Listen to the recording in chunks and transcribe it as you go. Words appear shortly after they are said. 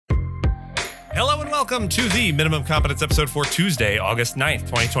Hello and welcome to the Minimum Competence episode for Tuesday, August 9th,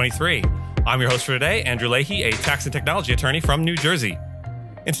 2023. I'm your host for today, Andrew Leahy, a tax and technology attorney from New Jersey.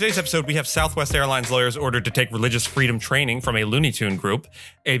 In today's episode, we have Southwest Airlines lawyers ordered to take religious freedom training from a Looney Tune group.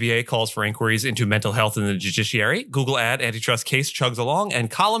 ABA calls for inquiries into mental health in the Judiciary. Google ad antitrust case chugs along, and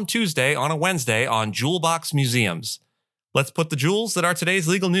Column Tuesday on a Wednesday on jewel box museums. Let's put the jewels that are today's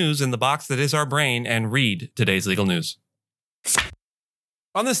legal news in the box that is our brain and read today's legal news.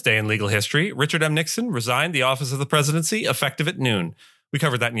 On this day in legal history, Richard M. Nixon resigned the office of the presidency effective at noon. We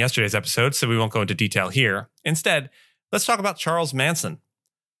covered that in yesterday's episode, so we won't go into detail here. Instead, let's talk about Charles Manson.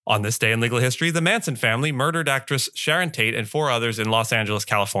 On this day in legal history, the Manson family murdered actress Sharon Tate and 4 others in Los Angeles,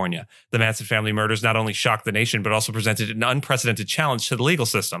 California. The Manson family murders not only shocked the nation, but also presented an unprecedented challenge to the legal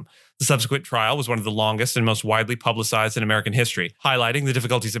system. The subsequent trial was one of the longest and most widely publicized in American history, highlighting the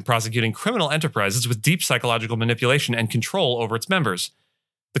difficulties in prosecuting criminal enterprises with deep psychological manipulation and control over its members.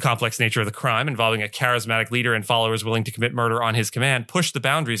 The complex nature of the crime, involving a charismatic leader and followers willing to commit murder on his command, pushed the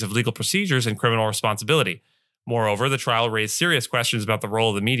boundaries of legal procedures and criminal responsibility. Moreover, the trial raised serious questions about the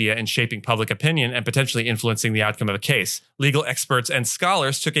role of the media in shaping public opinion and potentially influencing the outcome of a case. Legal experts and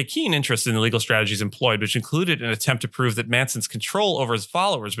scholars took a keen interest in the legal strategies employed, which included an attempt to prove that Manson's control over his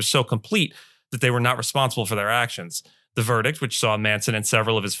followers was so complete that they were not responsible for their actions. The verdict, which saw Manson and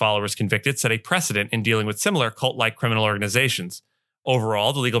several of his followers convicted, set a precedent in dealing with similar cult-like criminal organizations.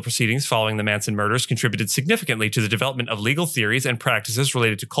 Overall, the legal proceedings following the Manson murders contributed significantly to the development of legal theories and practices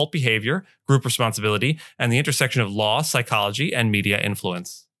related to cult behavior, group responsibility, and the intersection of law, psychology, and media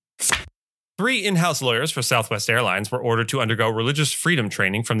influence. 3 in-house lawyers for Southwest Airlines were ordered to undergo religious freedom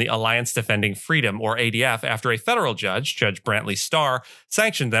training from the Alliance Defending Freedom, or ADF, after a federal judge, Judge Brantley Starr,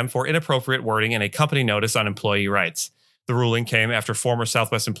 sanctioned them for inappropriate wording in a company notice on employee rights. The ruling came after former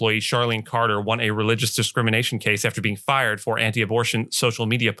Southwest employee Charlene Carter won a religious discrimination case after being fired for anti-abortion social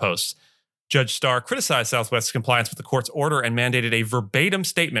media posts. Judge Starr criticized Southwest's compliance with the court's order and mandated a verbatim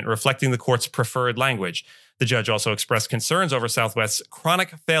statement reflecting the court's preferred language. The judge also expressed concerns over Southwest's chronic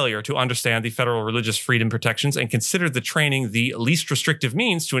failure to understand the federal religious freedom protections and considered the training the least restrictive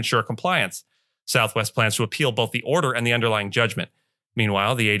means to ensure compliance. Southwest plans to appeal both the order and the underlying judgment.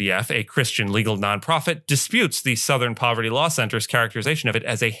 Meanwhile, the ADF, a Christian legal nonprofit, disputes the Southern Poverty Law Center's characterization of it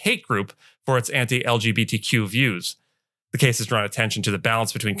as a hate group for its anti-LGBTQ views. The case has drawn attention to the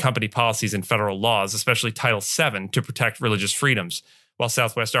balance between company policies and federal laws, especially Title VII, to protect religious freedoms. While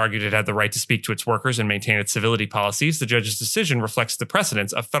Southwest argued it had the right to speak to its workers and maintain its civility policies, the judge's decision reflects the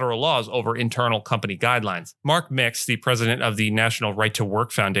precedence of federal laws over internal company guidelines. Mark Mix, the president of the National Right to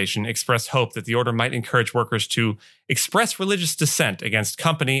Work Foundation, expressed hope that the order might encourage workers to express religious dissent against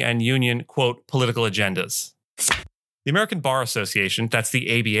company and union, quote, political agendas. The American Bar Association, that's the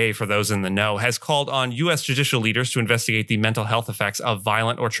ABA for those in the know, has called on U.S. judicial leaders to investigate the mental health effects of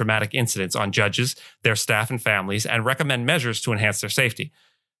violent or traumatic incidents on judges, their staff and families, and recommend measures to enhance their safety.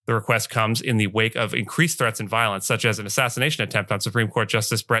 The request comes in the wake of increased threats and violence, such as an assassination attempt on Supreme Court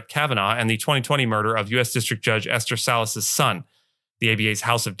Justice Brett Kavanaugh and the 2020 murder of U.S. District Judge Esther Salas' son. The ABA's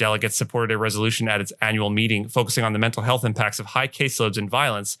House of Delegates supported a resolution at its annual meeting focusing on the mental health impacts of high caseloads and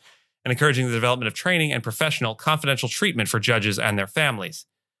violence, and encouraging the development of training and professional, confidential treatment for judges and their families.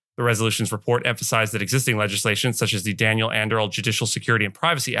 The resolution's report emphasized that existing legislation, such as the Daniel Anderl Judicial Security and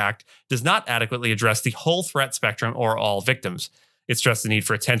Privacy Act, does not adequately address the whole threat spectrum or all victims. It stressed the need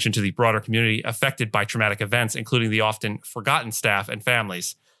for attention to the broader community affected by traumatic events, including the often forgotten staff and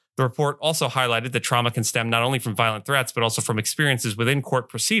families. The report also highlighted that trauma can stem not only from violent threats, but also from experiences within court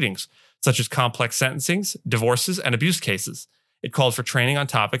proceedings, such as complex sentencings, divorces, and abuse cases. It called for training on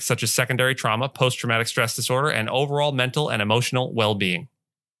topics such as secondary trauma, post-traumatic stress disorder, and overall mental and emotional well-being.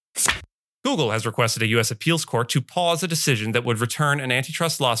 Google has requested a U.S. appeals court to pause a decision that would return an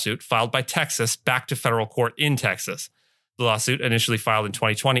antitrust lawsuit filed by Texas back to federal court in Texas. The lawsuit, initially filed in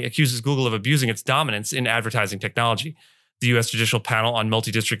 2020, accuses Google of abusing its dominance in advertising technology. The U.S. Judicial Panel on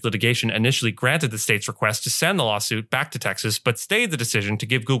Multi-District Litigation initially granted the state's request to send the lawsuit back to Texas, but stayed the decision to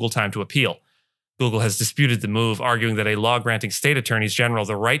give Google time to appeal. Google has disputed the move, arguing that a law granting state attorneys general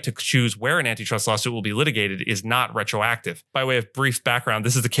the right to choose where an antitrust lawsuit will be litigated is not retroactive. By way of brief background,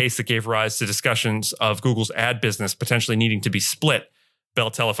 this is the case that gave rise to discussions of Google's ad business potentially needing to be split, Bell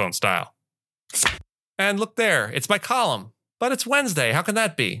Telephone style. And look there, it's my column. But it's Wednesday, how can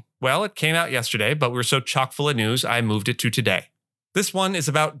that be? Well, it came out yesterday, but we were so chock full of news, I moved it to today. This one is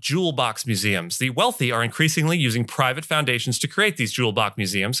about jewel box museums. The wealthy are increasingly using private foundations to create these jewel box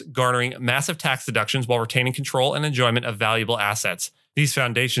museums, garnering massive tax deductions while retaining control and enjoyment of valuable assets. These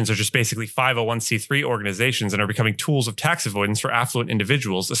foundations are just basically 501c3 organizations and are becoming tools of tax avoidance for affluent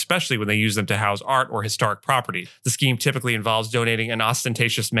individuals, especially when they use them to house art or historic property. The scheme typically involves donating an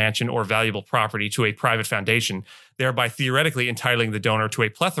ostentatious mansion or valuable property to a private foundation, thereby theoretically entitling the donor to a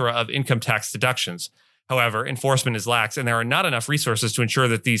plethora of income tax deductions. However, enforcement is lax, and there are not enough resources to ensure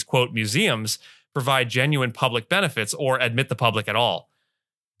that these, quote, museums provide genuine public benefits or admit the public at all.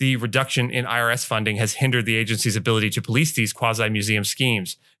 The reduction in IRS funding has hindered the agency's ability to police these quasi-museum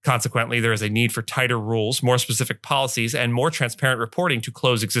schemes. Consequently, there is a need for tighter rules, more specific policies, and more transparent reporting to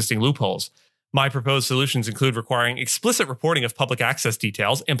close existing loopholes. My proposed solutions include requiring explicit reporting of public access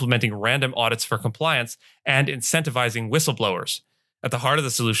details, implementing random audits for compliance, and incentivizing whistleblowers. At the heart of the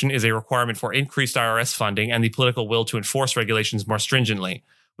solution is a requirement for increased IRS funding and the political will to enforce regulations more stringently.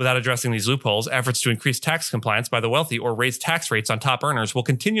 Without addressing these loopholes, efforts to increase tax compliance by the wealthy or raise tax rates on top earners will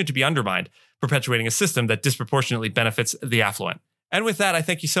continue to be undermined, perpetuating a system that disproportionately benefits the affluent. And with that, I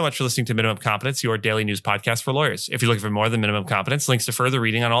thank you so much for listening to Minimum Competence, your daily news podcast for lawyers. If you're looking for more than Minimum Competence, links to further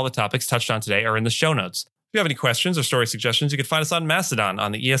reading on all the topics touched on today are in the show notes. If you have any questions or story suggestions, you can find us on Mastodon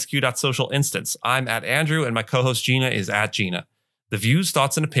on the esq.social instance. I'm at Andrew, and my co-host Gina is at Gina. The views,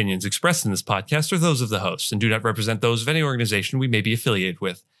 thoughts, and opinions expressed in this podcast are those of the hosts and do not represent those of any organization we may be affiliated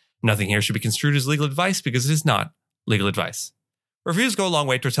with. Nothing here should be construed as legal advice because it is not legal advice. Reviews go a long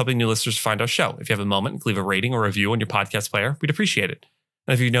way towards helping new listeners find our show. If you have a moment, leave a rating or review on your podcast player. We'd appreciate it.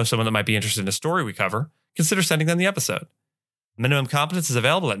 And if you know someone that might be interested in a story we cover, consider sending them the episode. Minimum Competence is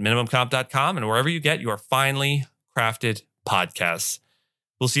available at minimumcomp.com and wherever you get your finely crafted podcasts.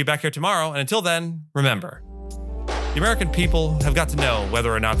 We'll see you back here tomorrow. And until then, remember, the American people have got to know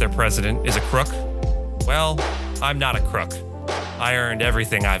whether or not their president is a crook. Well, I'm not a crook. I earned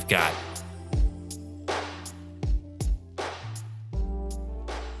everything I've got.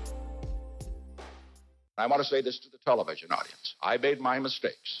 I want to say this to the television audience. I made my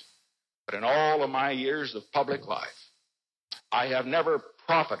mistakes, but in all of my years of public life, I have never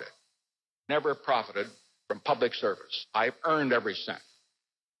profited from public service. I've earned every cent.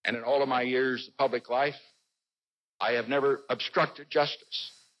 And in all of my years of public life, I have never obstructed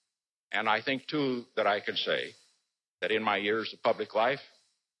justice. And I think, too, that I can say that in my years of public life,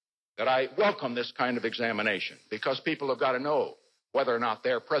 that I welcome this kind of examination because people have got to know whether or not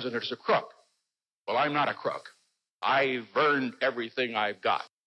their president is a crook. Well, I'm not a crook. I've earned everything I've got.